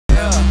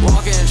Yeah,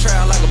 walking in the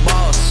trap like a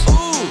boss.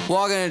 Ooh,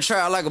 walking in the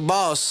trap like a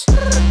boss.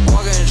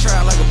 Walking in the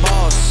trap like a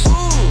boss.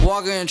 Ooh,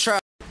 walking in the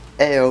trap.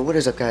 Heyo, what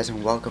is up guys,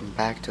 and welcome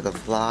back to the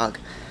vlog.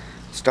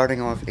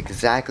 Starting off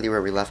exactly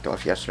where we left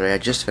off yesterday. I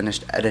just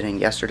finished editing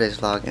yesterday's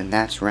vlog and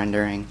that's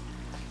rendering.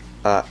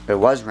 It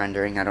was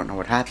rendering, I don't know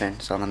what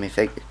happened, so let me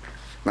fix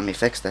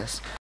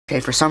this. Okay,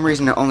 for some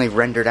reason it only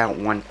rendered out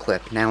one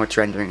clip. Now it's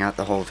rendering out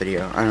the whole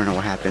video. I don't know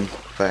what happened,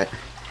 but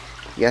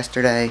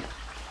yesterday,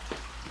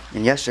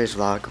 in yesterday's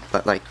vlog,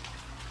 but like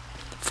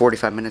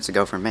 45 minutes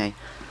ago for me,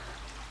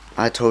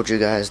 I told you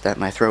guys that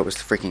my throat was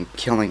freaking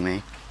killing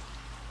me.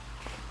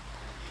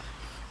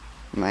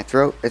 My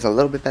throat is a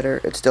little bit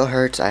better. It still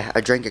hurts. I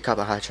drank a cup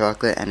of hot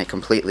chocolate and it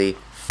completely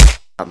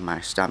up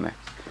my stomach.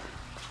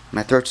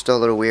 My throat's still a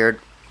little weird.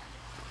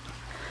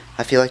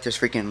 I feel like there's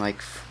freaking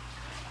like,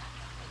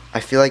 I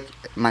feel like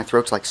my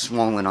throat's like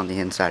swollen on the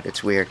inside.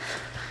 It's weird.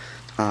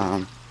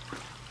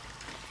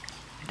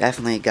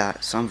 Definitely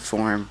got some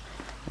form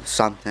of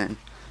something.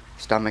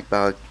 Stomach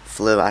bug,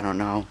 flu, I don't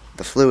know.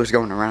 The flu is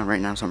going around right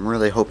now, so I'm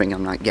really hoping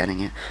I'm not getting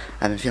it.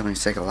 I've been feeling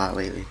sick a lot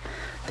lately.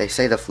 They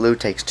say the flu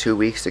takes 2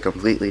 weeks to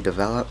completely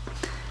develop.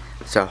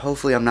 So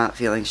hopefully I'm not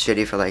feeling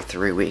shitty for like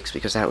 3 weeks,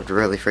 because that would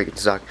really freaking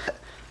suck.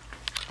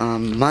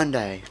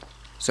 Monday.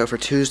 So for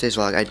Tuesday's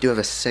vlog, I do have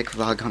a sick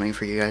vlog coming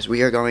for you guys.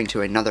 We are going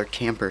to another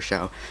camper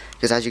show.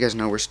 Because as you guys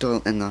know, we're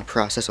still in the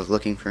process of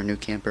looking for a new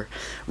camper.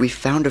 We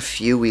found a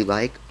few we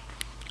like.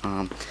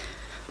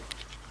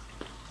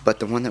 But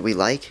the one that we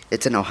like,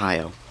 it's in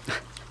Ohio.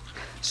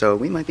 So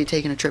we might be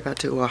taking a trip out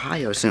to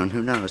Ohio soon,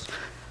 who knows.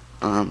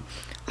 I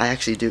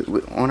actually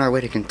do, on our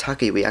way to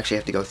Kentucky, we actually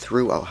have to go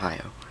through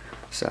Ohio.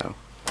 So,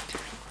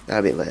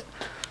 that'll be lit.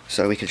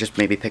 So we could just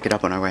maybe pick it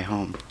up on our way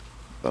home.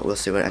 But we'll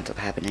see what ends up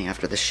happening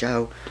after the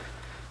show.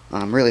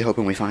 I'm really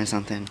hoping we find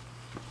something.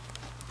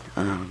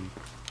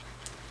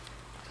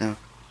 So,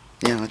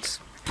 yeah, let's,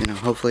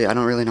 hopefully, I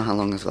don't really know how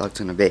long this vlog's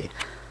gonna be.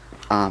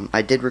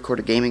 I did record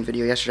a gaming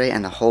video yesterday,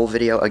 and the whole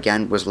video,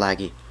 again, was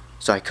laggy.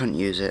 So I couldn't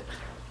use it.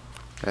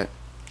 But,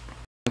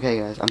 okay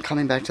guys, I'm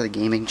coming back to the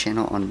gaming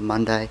channel on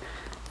Monday.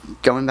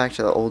 Going back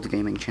to the old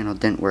gaming channel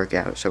didn't work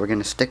out, so we're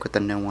gonna stick with the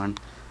new one.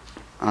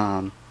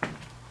 A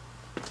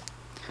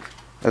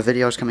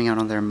video is coming out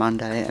on there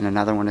Monday, and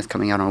another one is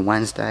coming out on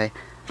Wednesday.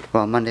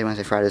 Well, Monday,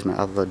 Wednesday, Friday is my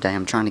upload day.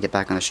 I'm trying to get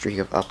back on the streak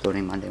of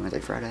uploading Monday,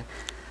 Wednesday, Friday.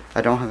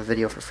 I don't have a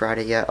video for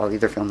Friday yet. I'll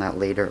either film that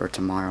later or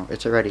tomorrow.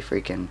 It's already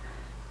freaking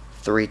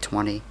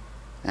 3:20,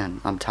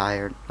 and I'm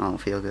tired. I don't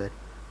feel good.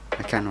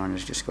 I kind of want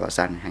to just go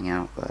outside and hang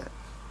out, but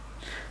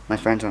my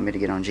friends want me to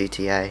get on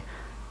GTA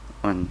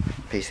on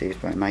PCs,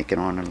 but I might get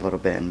on in a little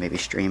bit and maybe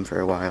stream for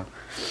a while.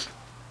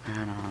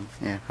 And,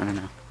 yeah, I don't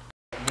know.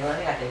 You know, I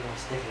think I think I'm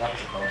sticking up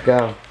to both.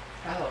 Go.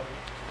 Oh.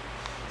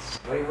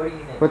 What do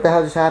you think? What the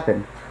hell just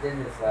happened? I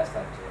did this last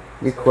time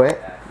too. You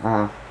quit?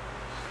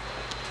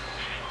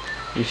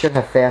 You should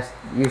have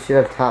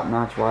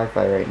top-notch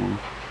Wi-Fi right now.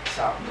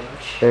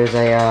 Top-notch? There's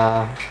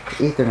a,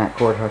 Ethernet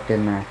cord hooked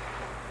in there.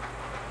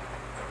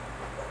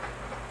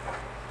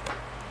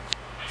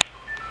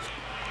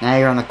 Now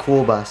you're on the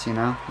cool bus,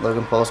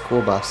 Logan Paul's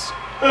cool bus.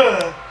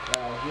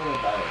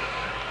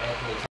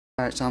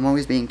 Alright, so I'm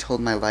always being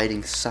told my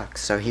lighting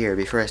sucks. So here,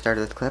 before I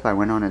started the clip, I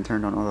went on and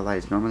turned on all the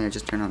lights. Normally I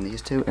just turn on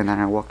these two, and then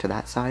I walk to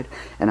that side,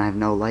 and I have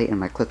no light, and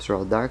my clips are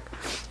all dark.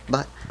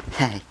 But,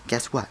 hey,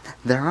 guess what?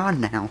 They're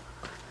on now.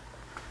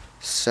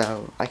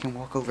 So, I can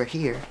walk over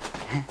here,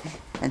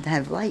 and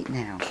have light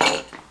now.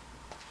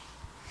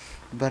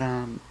 But,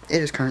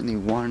 it is currently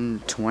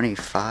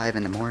 1:25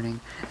 in the morning,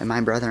 and my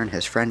brother and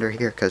his friend are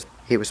here, because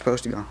he was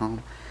supposed to go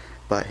home,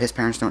 but his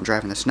parents don't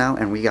drive in the snow,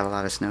 and we got a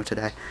lot of snow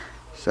today.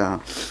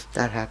 So,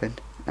 that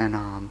happened, and,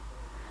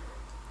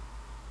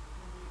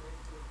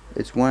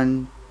 it's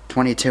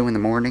 1:22 in the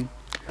morning,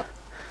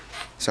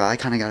 so I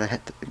kind of gotta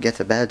get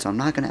to bed, so I'm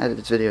not gonna edit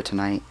this video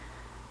tonight.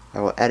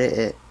 I will edit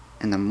it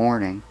in the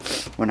morning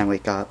when I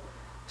wake up,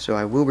 so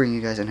I will bring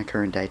you guys into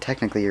current day.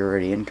 Technically, you're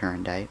already in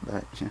current day,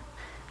 but, you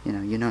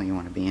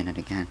want to be in it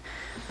again,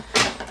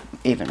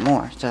 even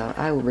more, so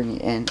I will bring you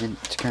into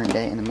current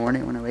day in the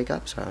morning when I wake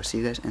up, so I'll see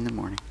you guys in the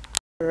morning.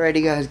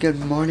 Alrighty guys, good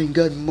morning,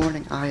 good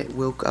morning. I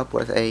woke up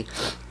with a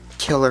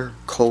killer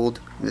cold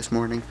this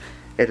morning.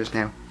 It is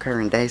now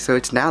current day, so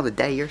it's now the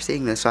day you're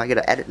seeing this, so I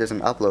gotta edit this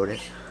and upload it.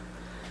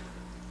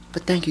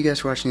 But thank you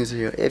guys for watching this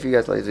video. If you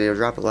guys like this video,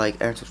 drop a like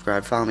and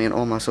subscribe. Follow me on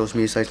all my social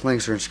media sites,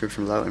 links are in the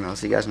description below, and I'll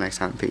see you guys next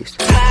time. Peace.